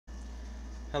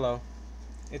Hello.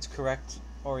 It's correct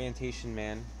orientation,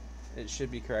 man. It should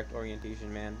be correct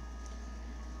orientation, man.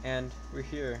 And we're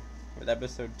here with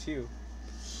episode 2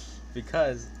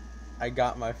 because I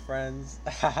got my friends.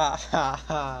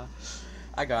 I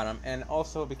got them. And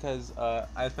also because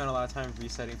I spent a lot of time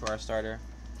resetting for our starter.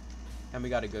 And we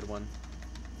got a good one.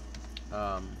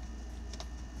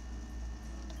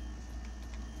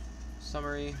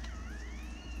 Summary.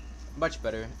 Much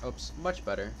better. Oops. Much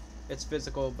better. It's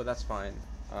physical, but that's fine.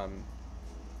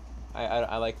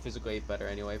 I like physical 8 better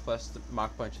anyway. Plus, the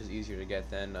Mach Punch is easier to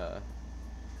get than,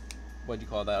 what do you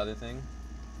call that other thing?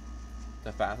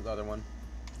 The other one.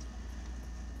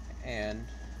 And,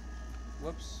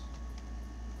 whoops.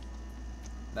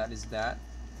 That is that.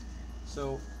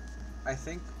 So, I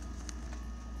think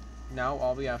now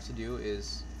all we have to do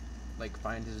is, like,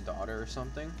 find his daughter or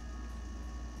something.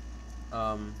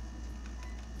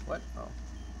 What? Oh.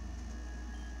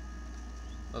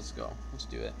 Let's go. Let's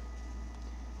do it.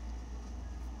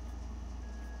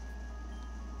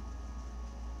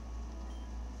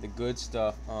 The good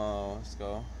stuff. Oh, let's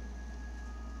go.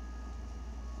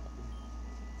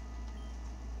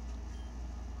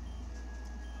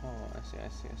 Oh, I see.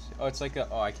 Oh, it's like a...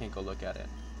 Oh, I can't go look at it.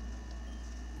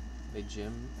 The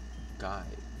gym guide.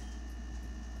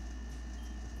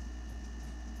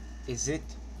 Is it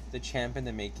the champ in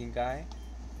the making guy?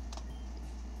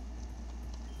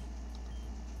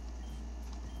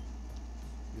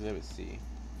 Exhibit C.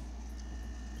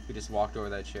 We just walked over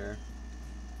that chair.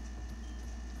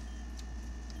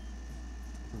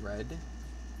 Red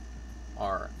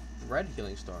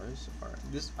healing stars are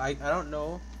this. I don't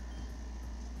know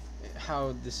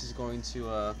how this is going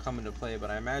to come into play, but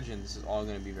I imagine this is all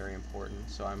going to be very important,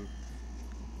 so I'm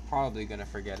probably going to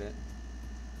forget it.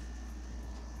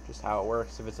 Just how it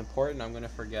works. If it's important, I'm going to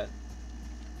forget.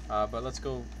 But let's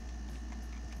go.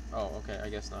 Oh, okay, I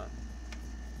guess not.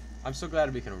 I'm so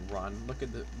glad we can run. Look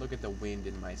at the wind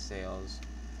in my sails.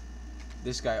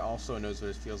 This guy also knows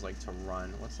what it feels like to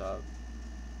run. What's up?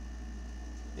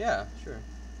 Yeah, sure.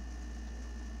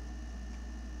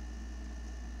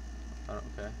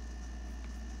 Okay.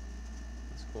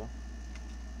 That's cool.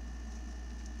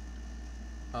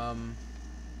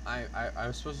 I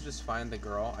was supposed to just find the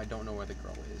girl. I don't know where the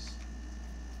girl is.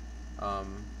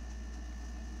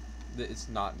 It's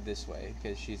not this way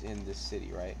because she's in this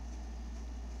city, right?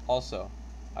 Also,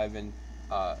 I've been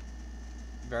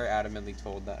very adamantly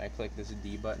told that I click this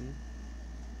D button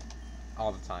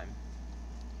all the time.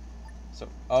 So,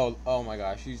 oh my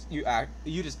gosh,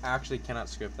 you just actually cannot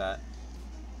script that.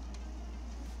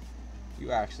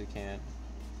 You actually can't.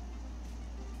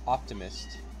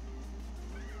 Optimist.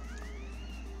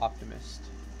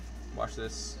 Watch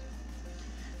this.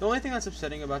 The only thing that's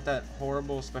upsetting about that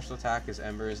horrible special attack is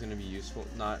Ember is going to be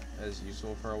not as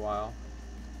useful for a while.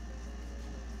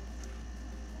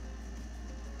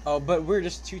 Oh, but we're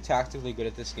just too tactically good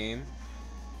at this game.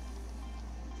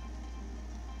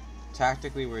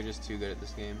 Tactically, we're just too good at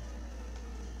this game.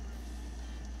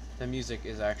 The music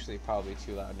is actually probably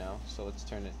too loud now, so let's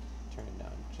turn it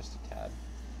down just a tad.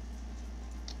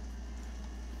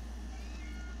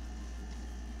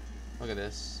 Look at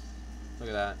this. Look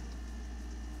at that.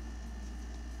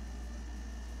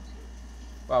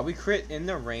 Wow, we crit in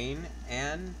the rain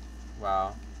and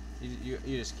wow, you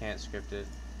just can't script it.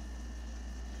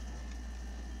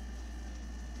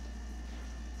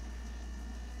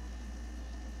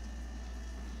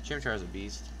 Chimchar is a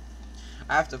beast.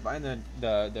 I have to find the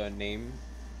name,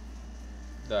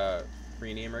 the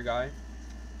renamer guy.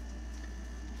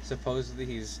 Supposedly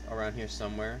he's around here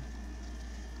somewhere.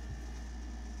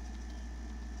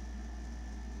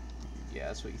 Yeah,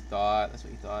 that's what you thought. That's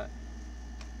what you thought.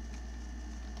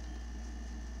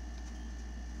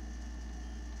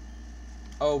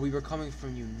 Oh, we were coming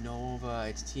from Unova.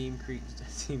 It's Team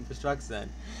Destruction.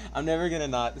 I'm never gonna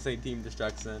not say Team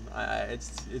Destruction.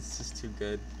 It's just too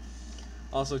good.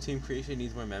 Also, Team Creation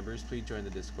needs more members. Please join the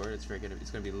Discord. It's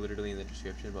gonna be literally in the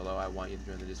description below. I want you to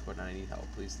join the Discord, and I need help.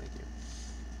 Please, thank you.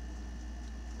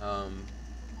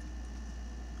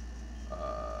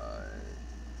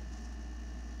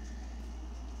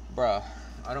 Bruh,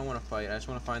 I don't want to fight. I just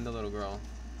want to find the little girl.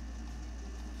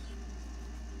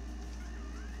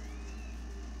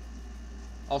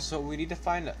 Also, we need to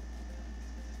find.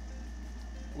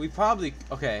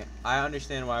 Okay, I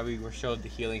understand why we were showed the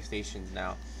healing stations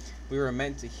now. We were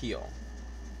meant to heal.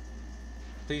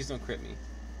 Please don't crit me.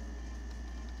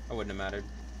 I wouldn't have mattered.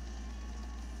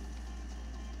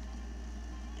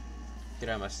 Get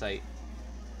out of my sight.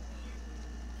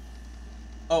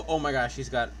 Oh my gosh, she's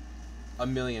got a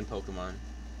million Pokemon.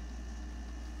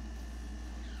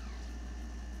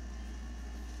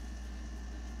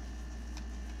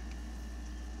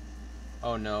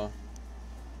 Oh no.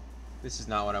 This is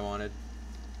not what I wanted.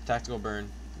 Tactical burn.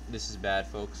 This is bad,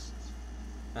 folks.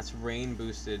 That's rain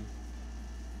boosted.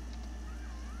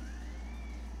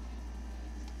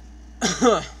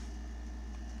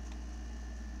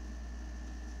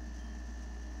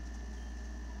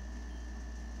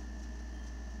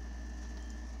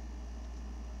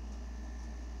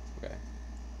 Okay.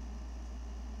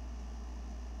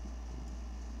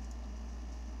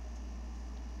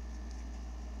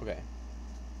 Okay.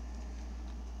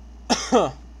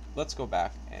 Let's go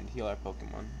back and heal our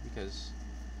Pokemon because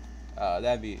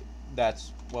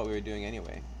that's what we were doing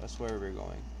anyway. That's where we were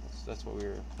going. That's what we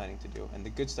were planning to do. And the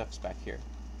good stuff's back here.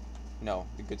 No,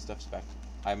 the good stuff's back.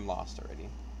 I'm lost already.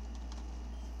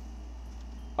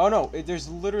 Oh no! There's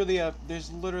literally a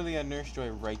Nurse Joy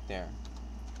right there.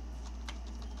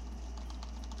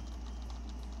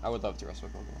 I would love to rest my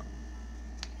Pokemon.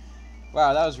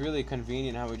 Wow, that was really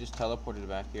convenient how we just teleported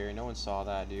back here. No one saw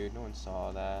that, dude. No one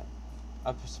saw that.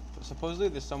 Supposedly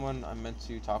there's someone I'm meant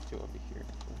to talk to over here.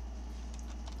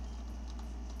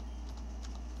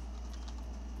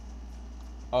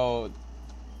 Oh,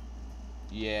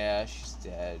 yeah, she's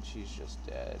dead. She's just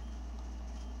dead.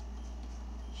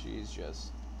 She's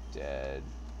just dead.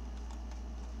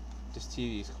 This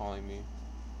TV's calling me.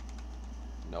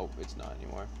 Nope, it's not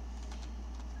anymore.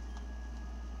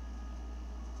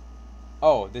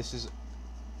 Oh, this is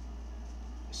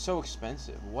so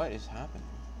expensive. What is happening?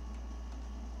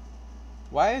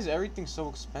 Why is everything so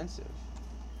expensive?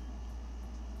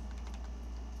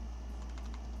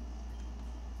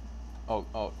 Oh,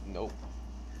 nope.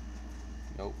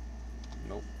 Nope.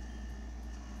 Nope.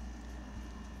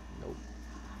 Nope.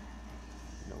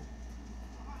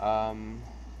 Nope.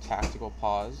 Tactical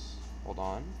pause. Hold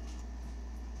on.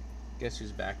 Guess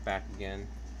who's back? Back again.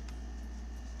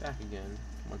 Back again.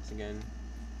 Once again.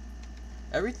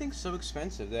 Everything's so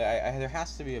expensive. There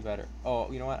has to be a better...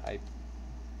 Oh, you know what?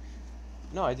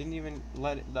 No, I didn't even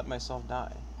let myself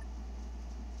die.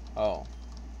 Oh.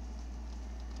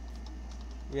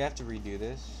 We have to redo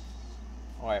this.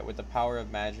 Alright, with the power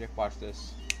of magic, watch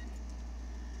this.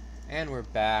 And we're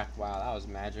back. Wow, that was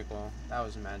magical. That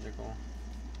was magical.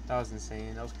 That was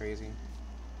insane. That was crazy.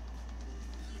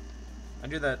 I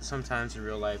do that sometimes in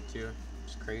real life too.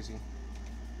 It's crazy.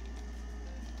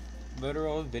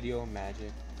 Literal video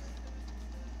magic.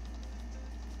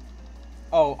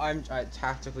 Oh, I'm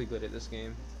tactically good at this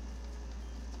game.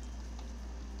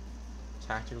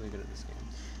 Tactically good at this game.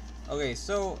 Okay,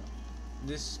 so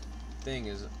this thing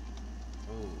is...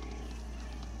 Oh.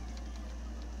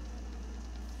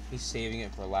 He's saving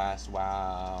it for last.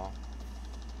 Wow.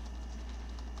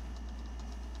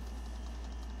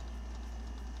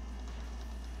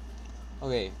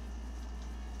 Okay.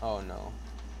 Oh no.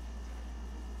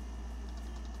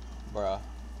 Bruh.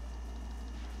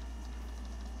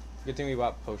 Good thing we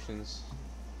bought potions.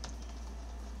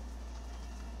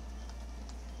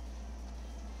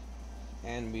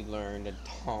 And we learned a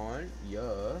taunt.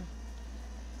 Yeah.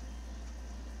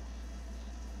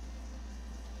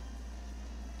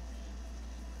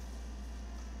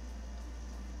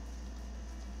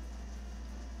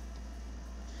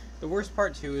 The worst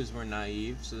part too is we're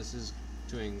naive, so this is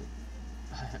doing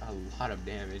a lot of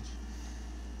damage.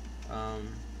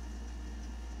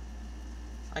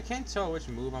 I can't tell which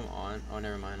move I'm on. Oh,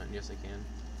 never mind. Yes, I can.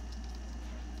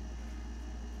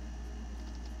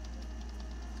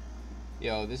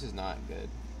 Yo, this is not good.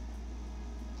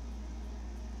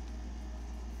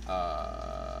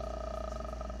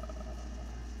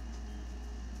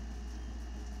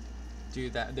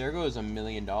 Dude, there goes $1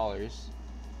 million.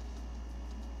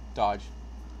 Dodge.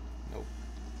 Nope.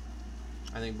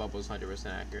 I think Bubble's 100%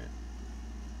 accurate.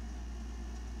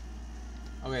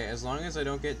 Okay, as long as I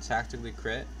don't get tactically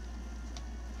crit,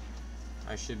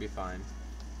 I should be fine.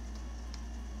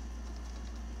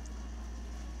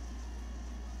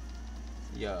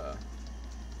 Yeah.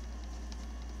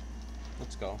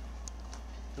 Let's go.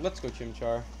 Let's go,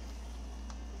 Chimchar.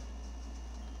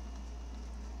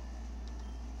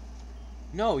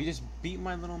 No, you just beat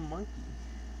my little monkey.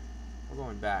 We're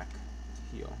going back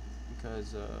to heal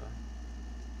because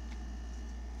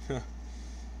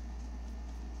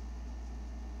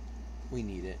we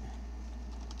need it.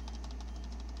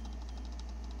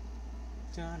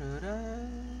 Da -da -da.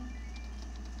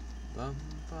 Bum,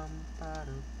 bum, ba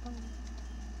 -da -bum.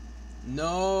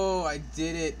 No, I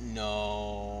did it.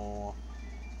 No.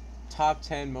 Top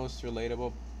 10 most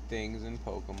relatable things in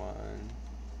Pokemon.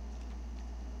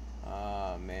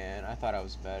 Oh man, I thought I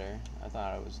was better. I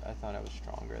thought I was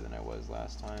stronger than I was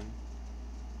last time.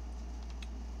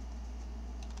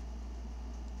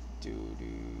 Doo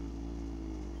doo.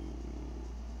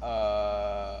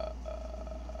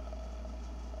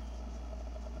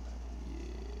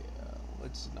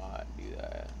 Let's not do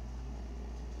that.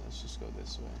 Let's just go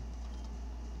this way.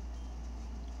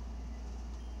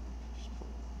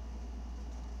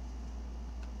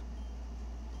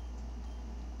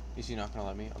 Is he not gonna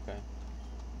let me? Okay.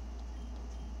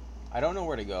 I don't know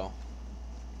where to go.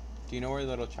 Do you know where the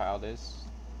little child is?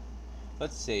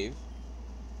 Let's save.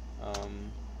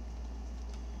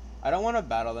 I don't want to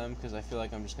battle them because I feel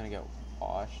like I'm just gonna get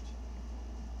washed.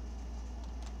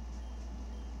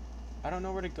 I don't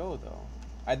know where to go though.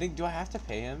 I think, do I have to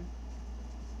pay him?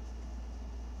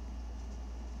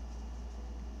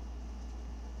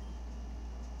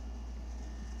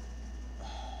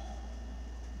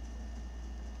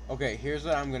 Okay, here's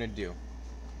what I'm gonna do.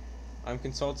 I'm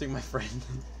consulting my friend.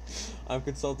 I'm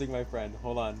consulting my friend.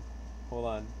 Hold on. Hold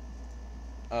on.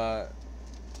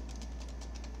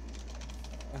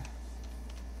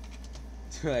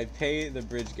 Do I pay the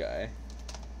bridge guy?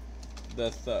 The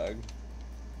thug.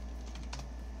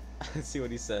 Let's see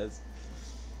what he says.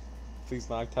 Please,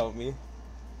 Noct, help me.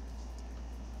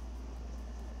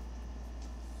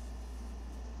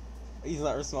 He's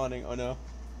not responding. Oh no.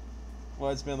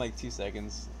 Well, it's been like 2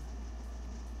 seconds.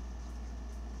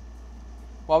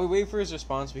 While we wait for his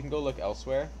response, we can go look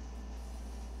elsewhere.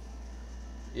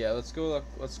 Yeah, let's go look.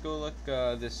 Let's go look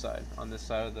this side. On this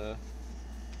side of the.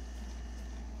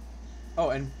 Oh,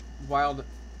 and wild.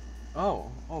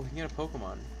 Oh, we can get a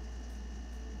Pokemon.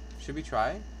 Should we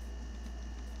try?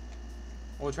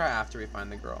 We'll try after we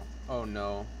find the girl. Oh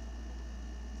no.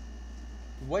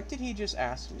 What did he just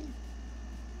ask me?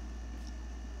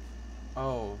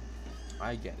 Oh,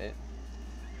 I get it.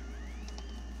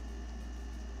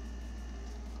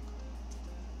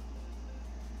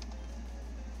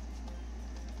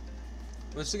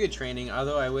 Well, it's a good training,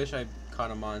 although I wish I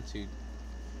caught him on to...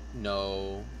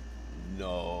 No.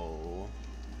 No.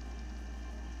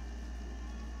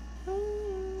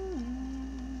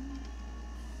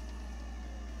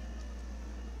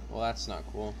 Well, that's not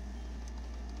cool.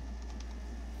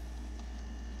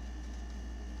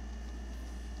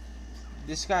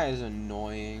 This guy is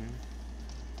annoying.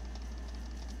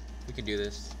 We could do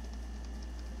this.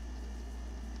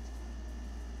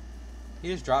 He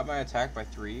just dropped my attack by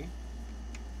 3.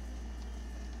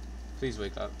 Please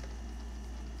wake up.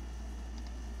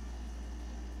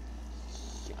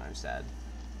 I'm sad.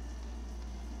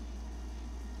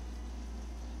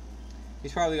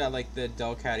 He's probably got like the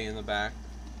Delcatty in the back.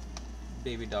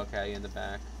 Baby Delcatty in the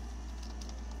back.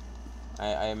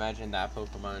 I imagine that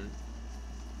Pokemon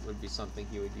would be something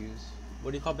he would use.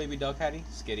 What do you call Baby Delcatty?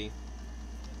 Skitty.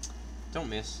 Don't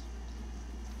miss.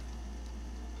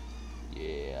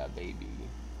 Yeah, baby.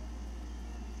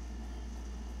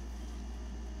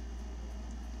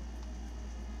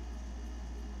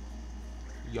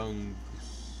 Young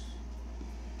Goose.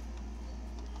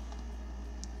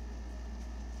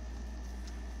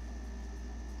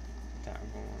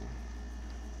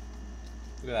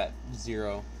 Look at that.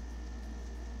 0.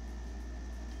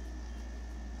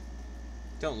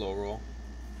 Don't low roll.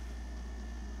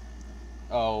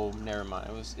 Oh, never mind.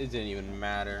 It didn't even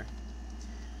matter.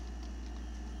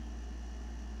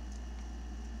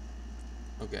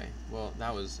 Okay, well,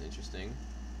 that was interesting.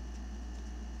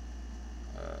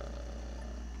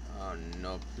 Oh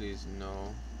no, please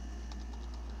no.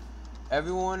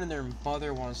 Everyone and their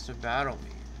mother wants to battle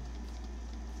me.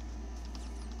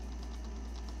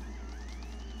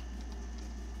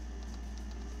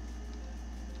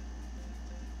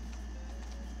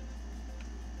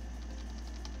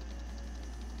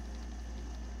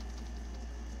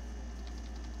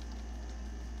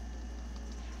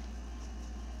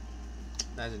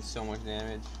 That did so much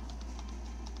damage.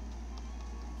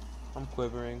 I'm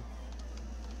quivering.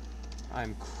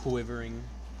 I'm quivering.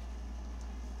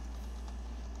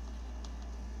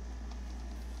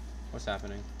 What's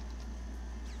happening?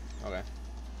 Okay.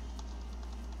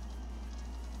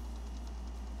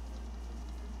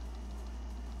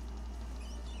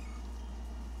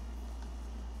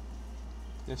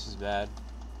 This is bad.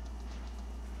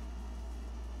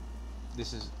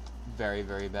 This is very,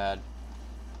 very bad.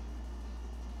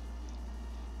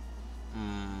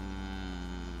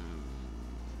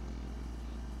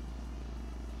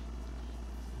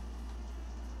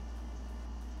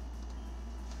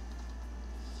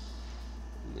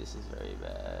 This is very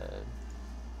bad.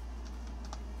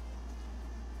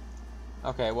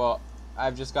 Okay, well,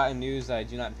 I've just gotten news that I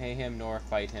do not pay him nor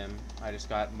fight him. I just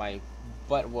got my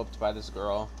butt whooped by this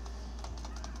girl.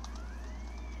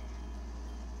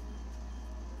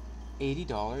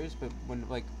 $80, but when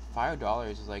like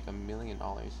 $5 is like $1 million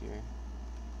here.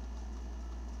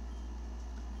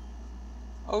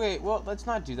 Okay, well, let's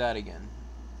not do that again.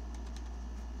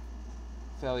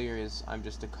 Failure is, I'm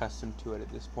just accustomed to it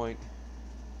at this point.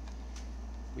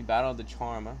 We battled the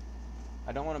Charma.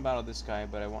 I don't want to battle this guy,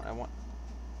 but I want.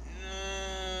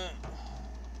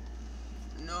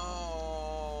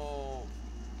 No.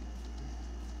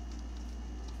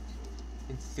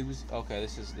 Okay,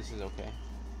 this is okay.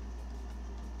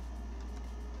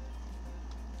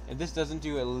 If this doesn't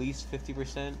do at least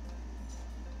 50%,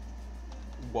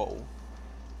 whoa.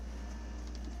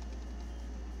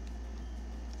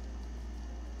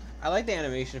 I like the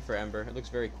animation for Ember. It looks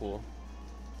very cool.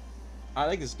 I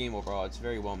like this game overall. It's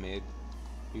very well made.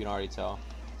 You can already tell.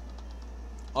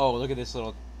 Oh, look at this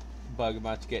little bug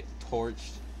about to get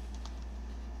torched.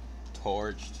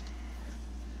 Torched.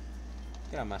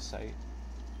 Get out of my sight.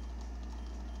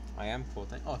 I am full.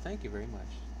 Oh, thank you very much.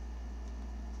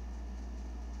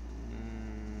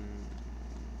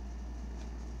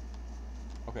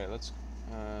 Okay, let's.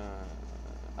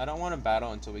 I don't want to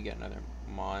battle until we get another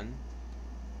Mon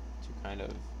to kind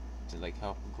of like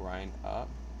help grind up.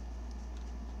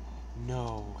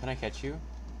 No, can I catch you?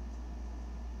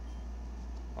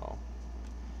 Oh,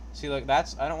 see, like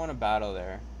that's. I don't want to battle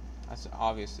there. That's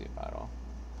obviously a battle,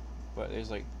 but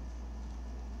there's like.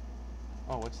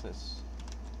 Oh, what's this?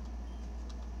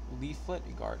 Leaflet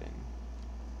Garden.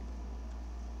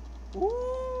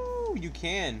 Ooh, you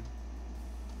can.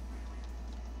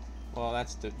 Well,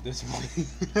 that's disappointing.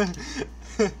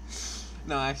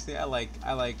 No, actually, I like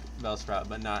Bellsprout,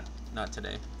 but not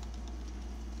today.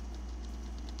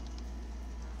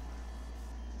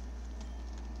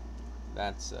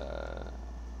 That's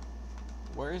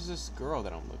where is this girl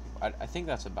that I'm looking for? I think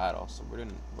that's a battle, so we're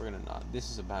gonna not.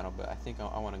 This is a battle, but I think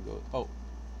I want to go. Oh,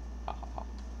 ha ha ha,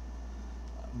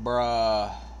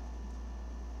 bruh.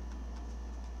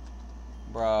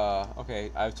 Okay,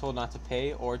 I've told not to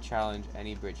pay or challenge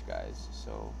any bridge guys,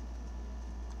 so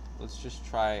let's just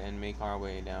try and make our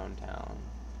way downtown.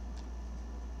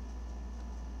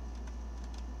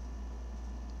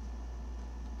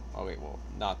 Oh wait, well,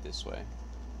 not this way.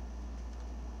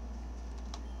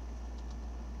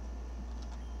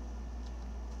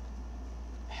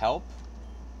 Help?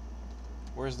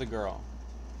 Where's the girl?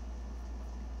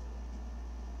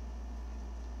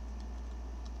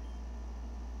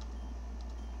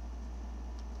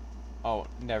 Oh,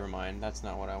 never mind. That's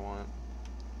not what I want.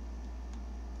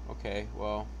 Okay,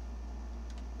 well.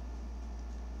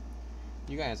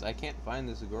 You guys, I can't find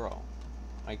this girl.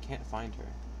 I can't find her.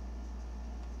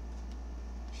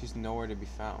 She's nowhere to be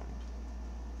found.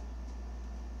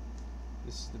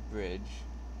 This is the bridge.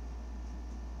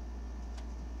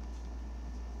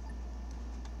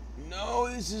 No,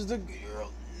 this is the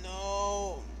girl.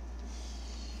 No.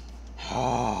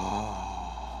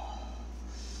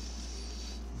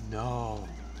 No.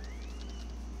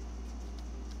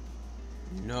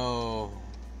 No.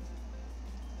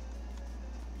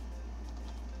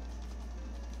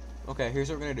 Okay, here's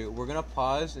what we're gonna do. We're gonna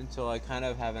pause until I kind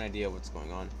of have an idea of what's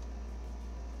going on.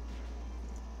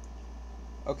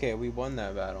 Okay, we won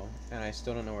that battle, and I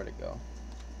still don't know where to go.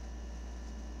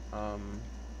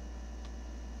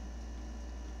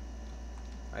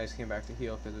 I just came back to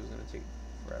heal because it was gonna take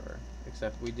forever.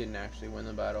 Except we didn't actually win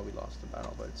the battle, we lost the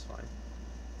battle, but it's fine.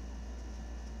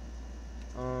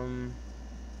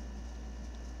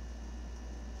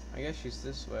 I guess she's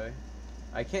this way.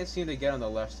 I can't seem to get on the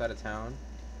left side of town,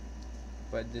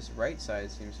 but this right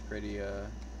side seems pretty, Oh,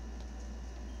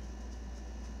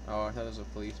 I thought there was a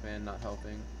policeman not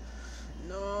helping.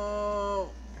 No!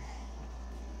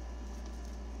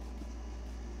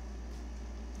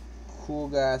 Cool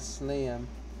guy Slim.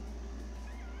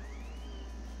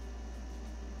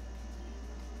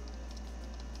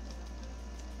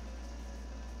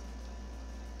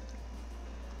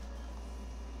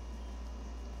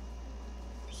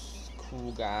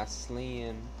 Cool guy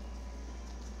Slim.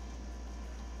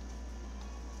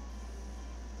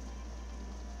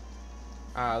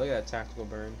 Ah, look at that tactical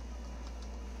burn.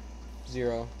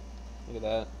 0. Look at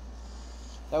that.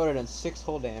 That would have done 6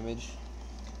 whole damage.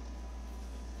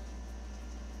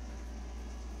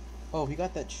 Oh, he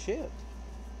got that chip.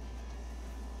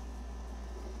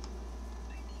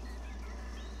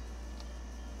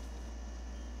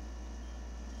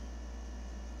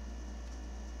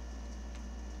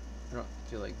 I don't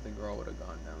feel like the girl would have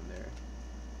gone down there.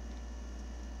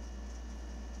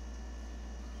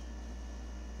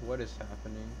 What is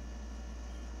happening?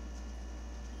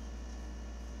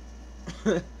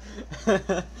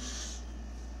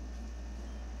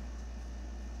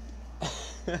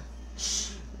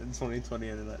 In 2020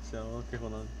 in a nutshell. Okay,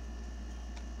 hold on.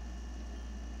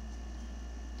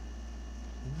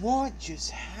 What just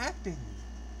happened?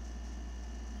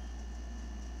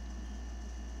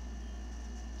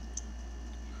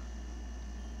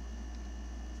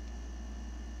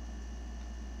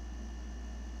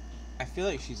 I feel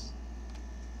like she's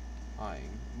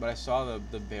lying, but I saw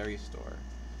the berry store.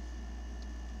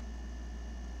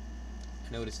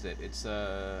 I noticed it. It's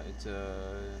a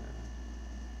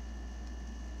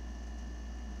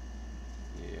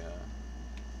yeah.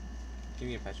 Give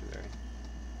me a pecha berry.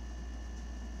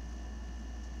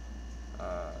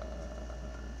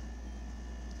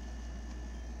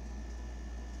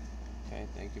 Okay,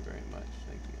 thank you very much.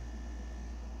 Thank you.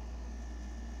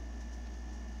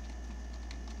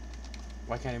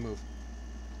 Why can't I move?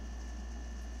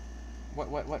 What?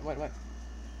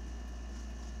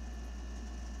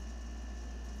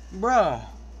 Bruh!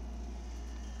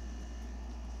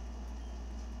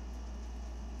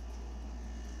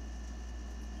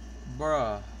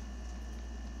 Bruh.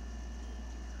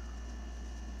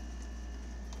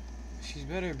 She's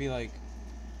better be like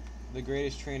the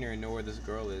greatest trainer and know where this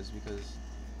girl is, because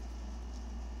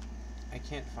I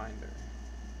can't find her.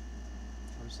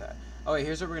 I'm sad. Oh wait,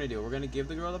 here's what we're gonna do. We're gonna give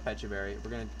the girl the pecha berry.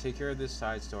 We're gonna take care of this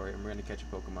side story, and we're gonna catch a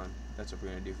Pokemon. That's what we're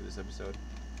gonna do for this episode.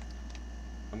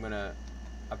 I'm gonna...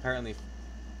 Apparently...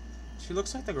 She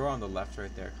looks like the girl on the left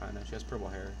right there, kinda. She has purple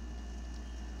hair.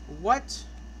 What?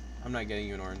 I'm not getting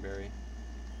you an orange berry.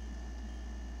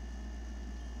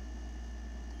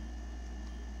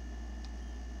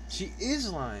 She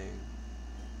is lying.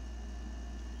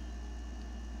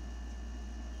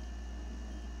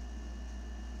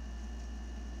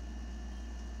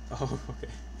 Oh, okay.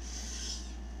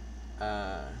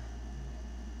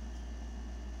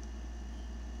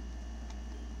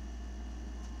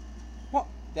 What?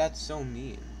 That's so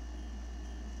mean.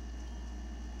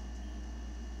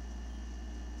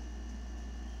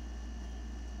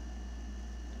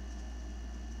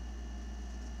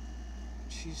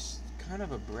 She's kind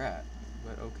of a brat,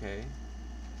 but okay.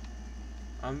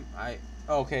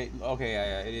 Okay,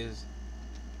 yeah, it is.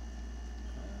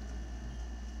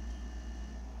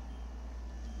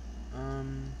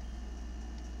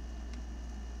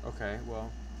 Okay,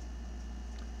 well,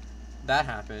 that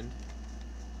happened.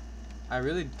 I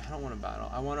don't want to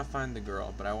battle. I want to find the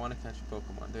girl, but I want to catch a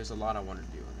Pokemon. There's a lot I want to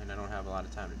do, and I don't have a lot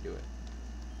of time to do it.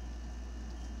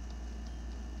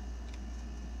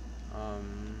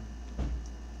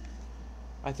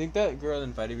 I think that girl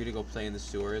invited me to go play in the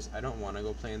sewers. I don't want to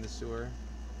go play in the sewer.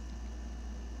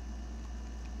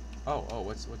 Oh,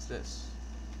 what's this?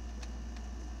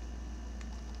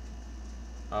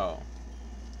 Oh.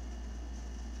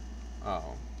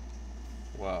 Oh.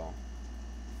 Well.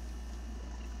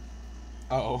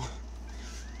 Oh.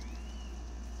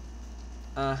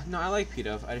 No, I like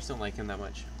Pidove. I just don't like him that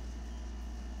much.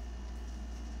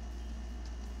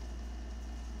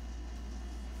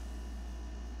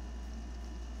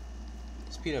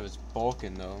 This Pidove is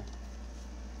bulking, though.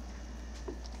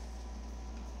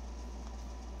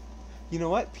 You know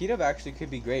what? Pidove actually could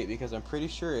be great, because I'm pretty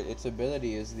sure its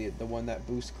ability is the one that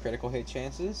boosts critical hit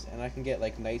chances, and I can get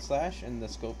like Night Slash and the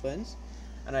Scope Lens,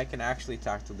 and I can actually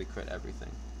tactically crit everything.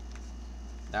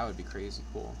 That would be crazy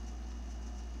cool.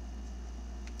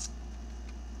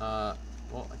 Well,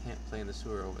 I can't play in the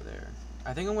sewer over there.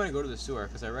 I think I'm going to go to the sewer,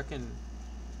 because I reckon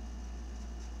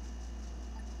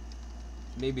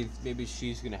maybe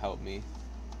she's going to help me.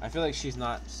 I feel like she's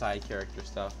not side character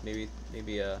stuff. Maybe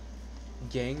a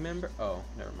gang member? Oh,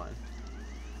 never mind.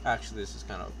 Actually, this is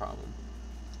kind of a problem.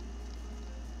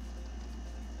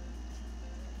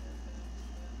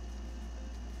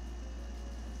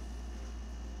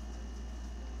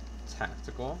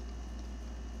 Tactical?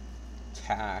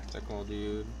 Tactical,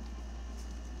 dude.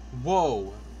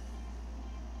 Whoa!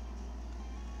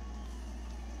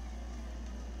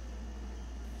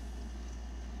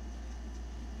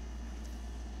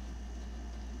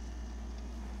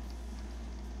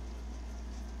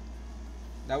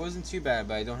 That wasn't too bad,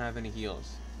 but I don't have any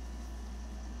heals.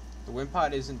 The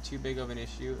Wimpod isn't too big of an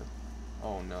issue.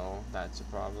 Oh no, that's a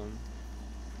problem.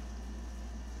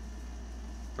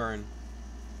 Burn.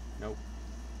 Nope.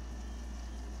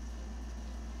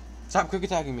 Stop quick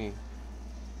attacking me.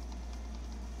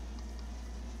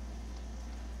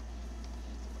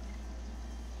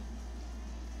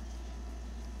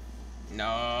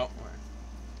 No.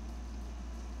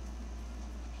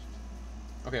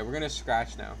 Okay, we're gonna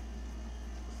scratch now.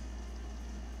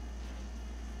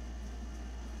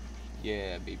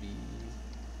 Yeah, baby.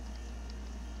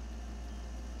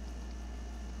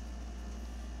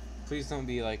 Please don't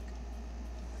be like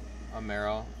a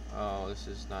Meryl. Oh, this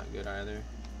is not good either.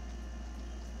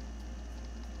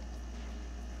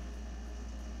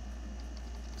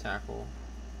 Tackle.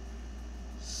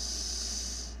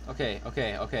 Okay.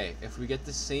 If we get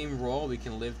the same roll, we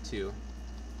can live too.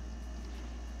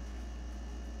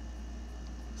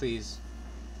 Please.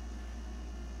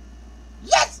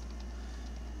 Yes!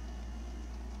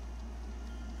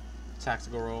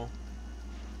 Tactical roll.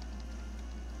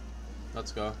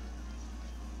 Let's go.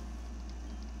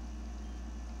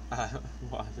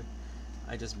 Wow,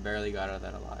 I just barely got out of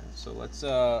that alive. So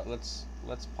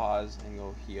let's pause and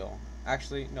go heal.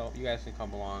 Actually, no, you guys can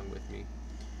come along with me.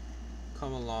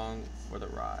 Come along for the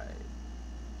ride,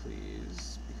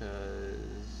 please, because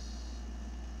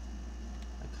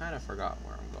I kind of forgot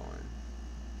where I'm going.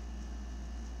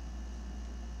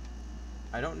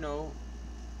 I don't know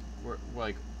where,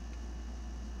 like,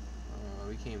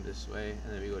 we came this way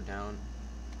and then we go down.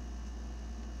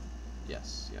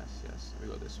 Yes, we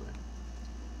go this way.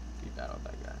 We battled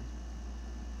that guy.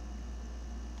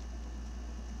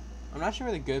 I'm not sure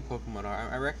where the good Pokemon are.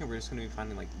 I reckon we're just gonna be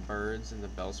finding like birds in the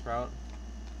Bellsprout.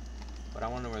 But I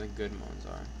want to know where the good Mons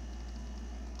are.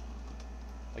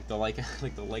 Like the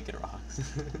Lichen rocks.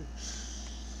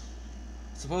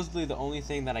 Supposedly the only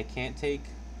thing that I can't take,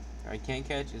 or I can't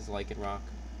catch, is Lichen rock.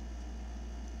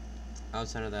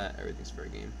 Outside of that, everything's fair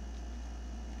game.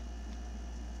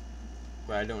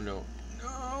 But I don't know.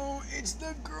 No, it's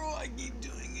the girl. I keep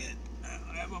doing it.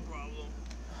 I have a problem.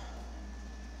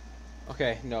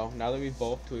 Okay, no. Now that we've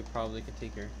bulked, we probably could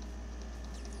take her.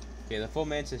 Okay, the full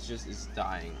mantis is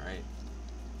dying, right?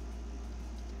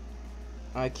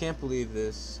 I can't believe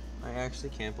this. I actually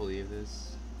can't believe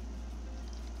this.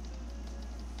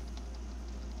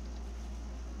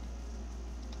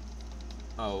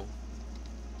 Oh.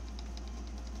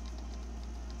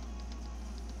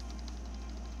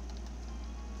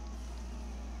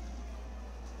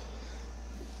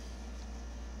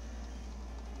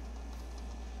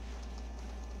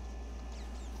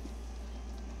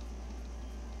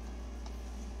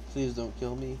 Please don't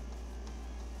kill me.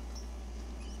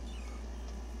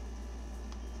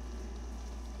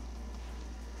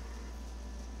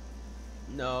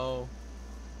 No.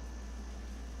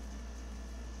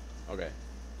 Okay.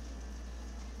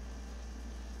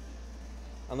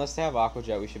 Unless they have Aqua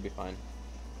Jet, we should be fine.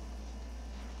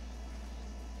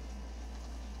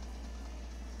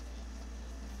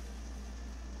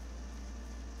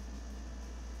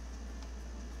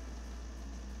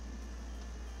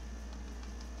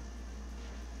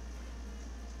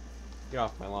 Get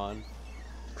off my lawn.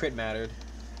 Crit mattered.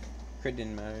 Crit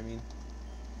didn't matter, I mean.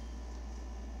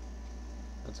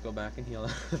 Let's go back and heal.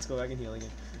 Let's go back and heal again.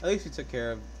 At least we took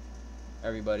care of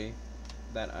everybody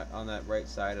that on that right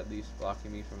side, at least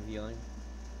blocking me from healing,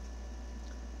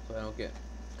 so I don't get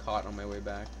caught on my way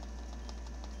back.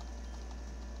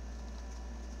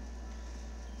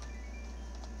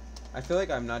 I feel like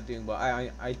I'm not doing well.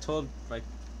 I told like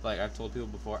I've told people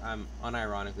before, I'm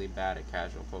unironically bad at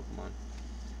casual Pokemon.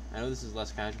 I know this is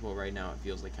less casual right now. It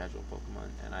feels like casual Pokemon,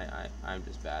 and I'm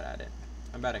just bad at it.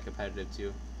 I'm bad at competitive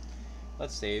too.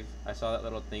 Let's save. I saw that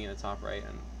little thing in the top right,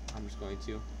 and I'm just going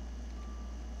to.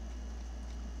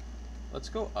 Let's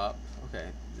go up. Okay,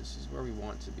 this is where we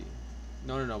want to be.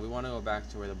 No, we want to go back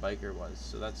to where the biker was.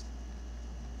 So that's...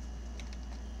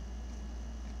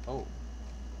 Oh.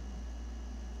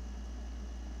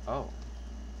 Oh.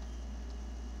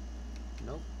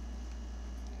 Nope.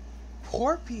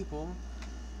 Poor people.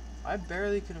 I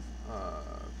barely could have...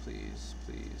 please,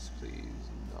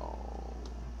 no.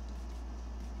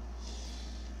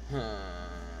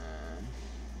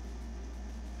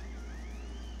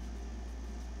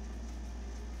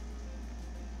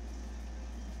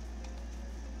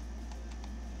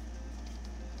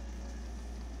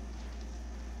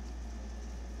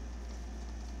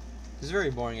 This is a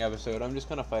very boring episode. I'm just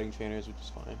kind of fighting trainers, which is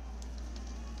fine.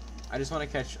 I just want to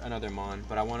catch another Mon,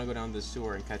 but I want to go down the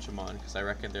sewer and catch a Mon, because I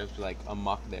reckon there's like a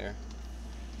muck there.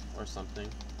 Or something.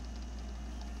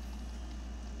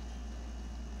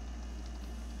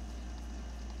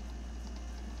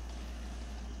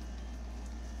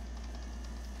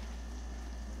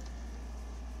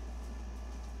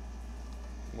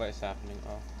 What is happening?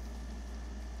 Oh.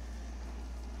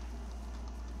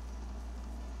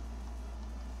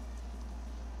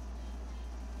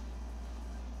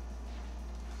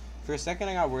 For a second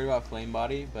I got worried about Flame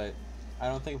Body, but I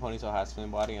don't think Ponytail has Flame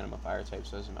Body and I'm a Fire type,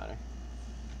 so it doesn't matter.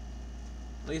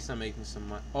 At least I'm making some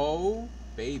money. Oh,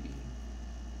 baby.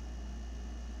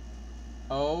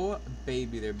 Oh,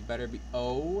 baby, there better be...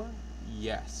 Oh,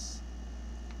 yes.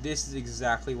 This is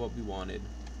exactly what we wanted.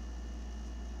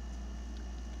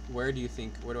 Where do I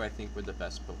think would the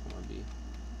best Pokemon be?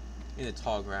 In the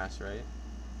tall grass, right?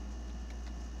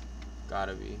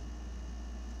 Gotta be.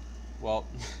 Well...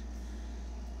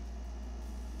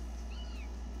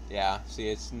 yeah, see,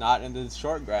 it's not in the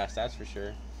short grass, that's for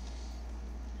sure.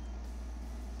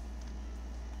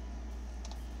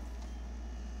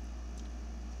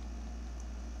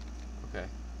 Okay.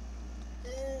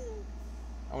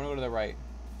 I want to go to the right.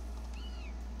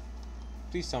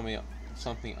 Please tell me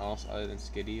something else other than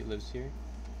Skitty lives here.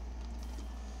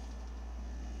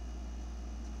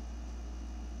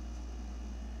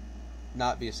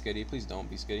 Not be a Skitty. Please don't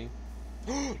be Skitty.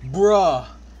 Bruh!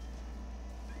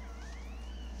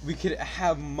 We could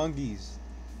have monkeys.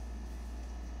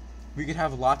 We could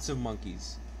have lots of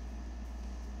monkeys.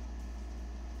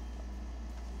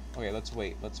 Okay, let's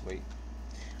wait. Let's wait.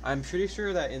 I'm pretty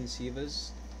sure that in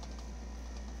Siva's...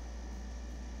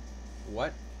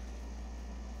 What?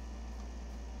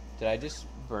 Did I just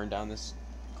burn down this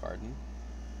garden?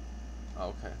 Oh,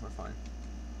 okay, we're fine.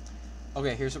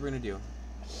 Okay, here's what we're gonna do.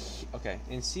 Okay,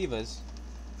 in Siva's,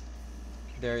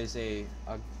 there is a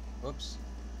whoops.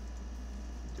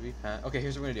 Did we pass? Okay,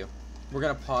 here's what we're gonna do. We're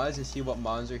gonna pause and see what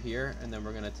mons are here, and then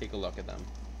we're gonna take a look at them.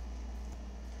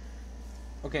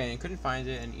 Okay, I couldn't find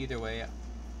it, and either way,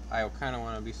 I kind of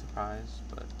want to be surprised,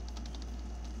 but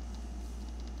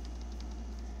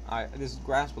this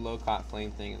grass below caught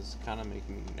flame thing is kind of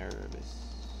making me nervous.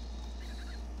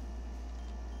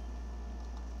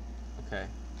 Okay.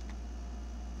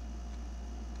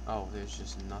 Oh, there's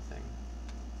just nothing.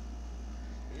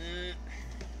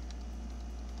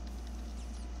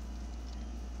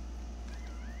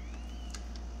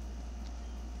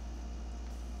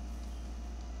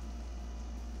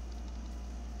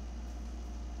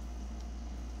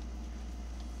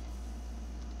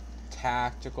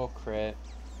 Tactical crit.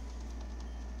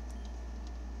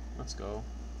 Let's go.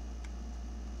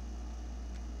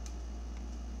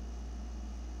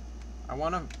 I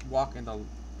want to walk in the...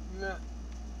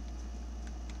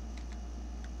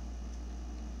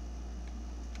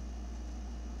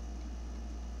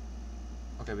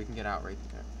 Okay, we can get out right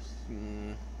there.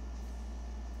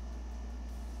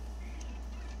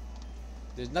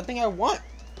 There's nothing I want.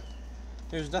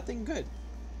 There's nothing good.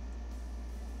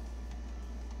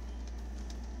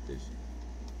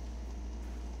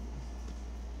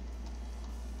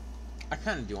 I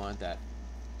kind of do want that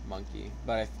monkey,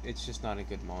 but it's just not a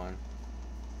good mon.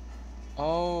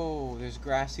 Oh, there's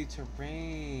grassy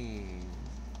terrain.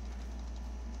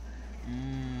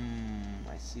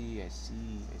 I see.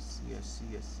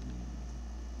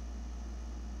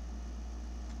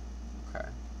 Okay.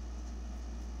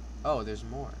 Oh, there's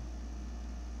more.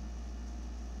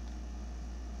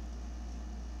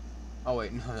 Oh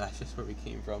wait, no, that's just where we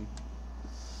came from.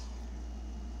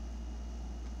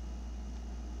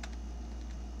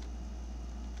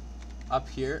 Up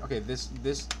here, okay, this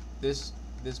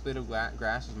bit of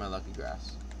grass is my lucky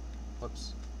grass.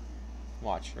 Whoops.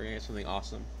 Watch, we're gonna get something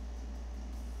awesome.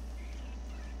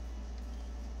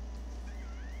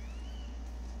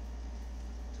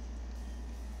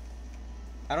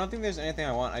 I don't think there's anything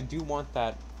I want. I do want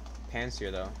that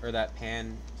Panseer though, or that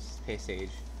Sage.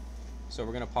 So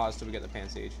we're gonna pause till we get the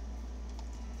Pansage.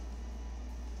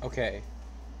 Okay,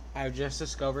 I've just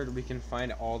discovered we can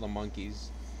find all the monkeys.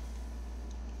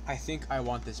 I think I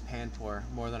want this Pantor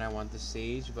more than I want the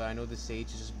Sage, but I know the Sage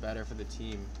is just better for the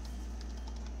team.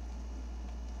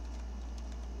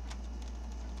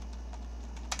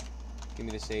 Give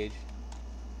me the Sage.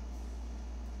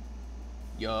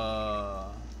 Yeah.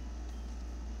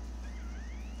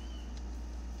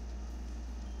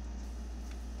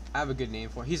 I have a good name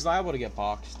for him. He's liable to get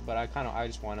boxed, but I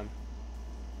just want him.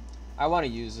 I want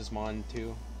to use this mon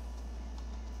too.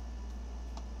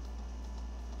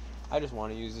 I just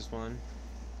want to use this one.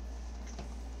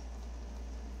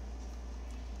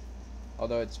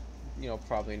 Although it's, you know,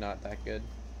 probably not that good.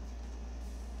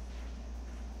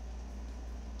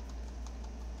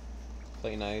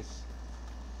 Play nice.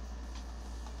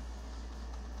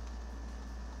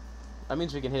 That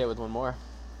means we can hit it with one more.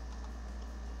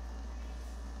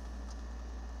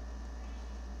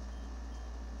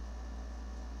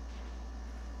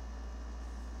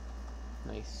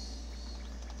 Nice.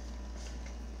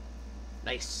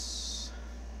 Nice.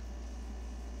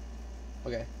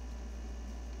 Okay.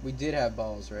 We did have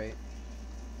balls, right?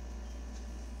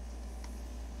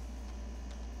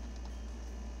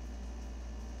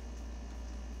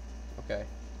 Okay.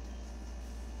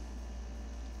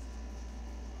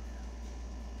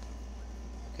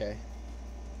 Okay.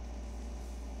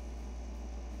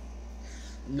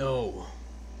 No.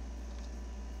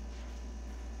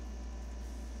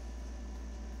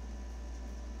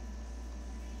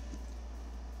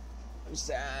 I'm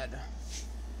sad.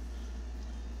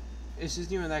 This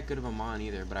isn't even that good of a mon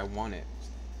either, but I want it.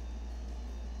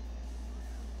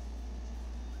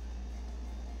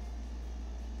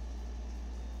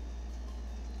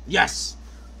 Yes!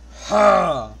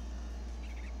 Ha!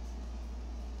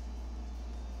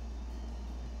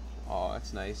 Oh,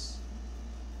 that's nice.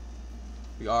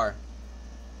 We are.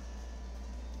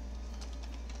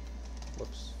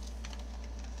 Whoops.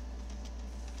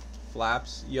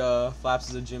 Flaps. Yeah, Flaps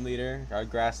is a gym leader, our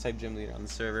grass type gym leader on the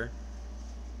server.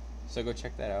 So go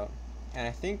check that out. And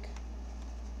I think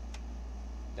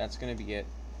that's gonna be it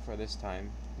for this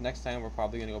time. Next time we're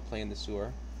probably gonna go play in the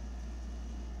sewer.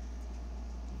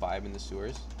 Vibe in the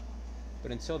sewers.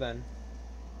 But until then,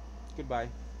 goodbye.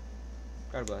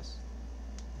 God bless.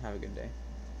 Have a good day.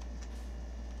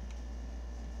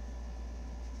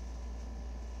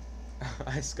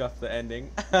 I scuffed the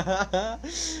ending.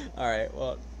 Alright,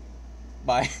 well,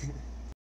 bye.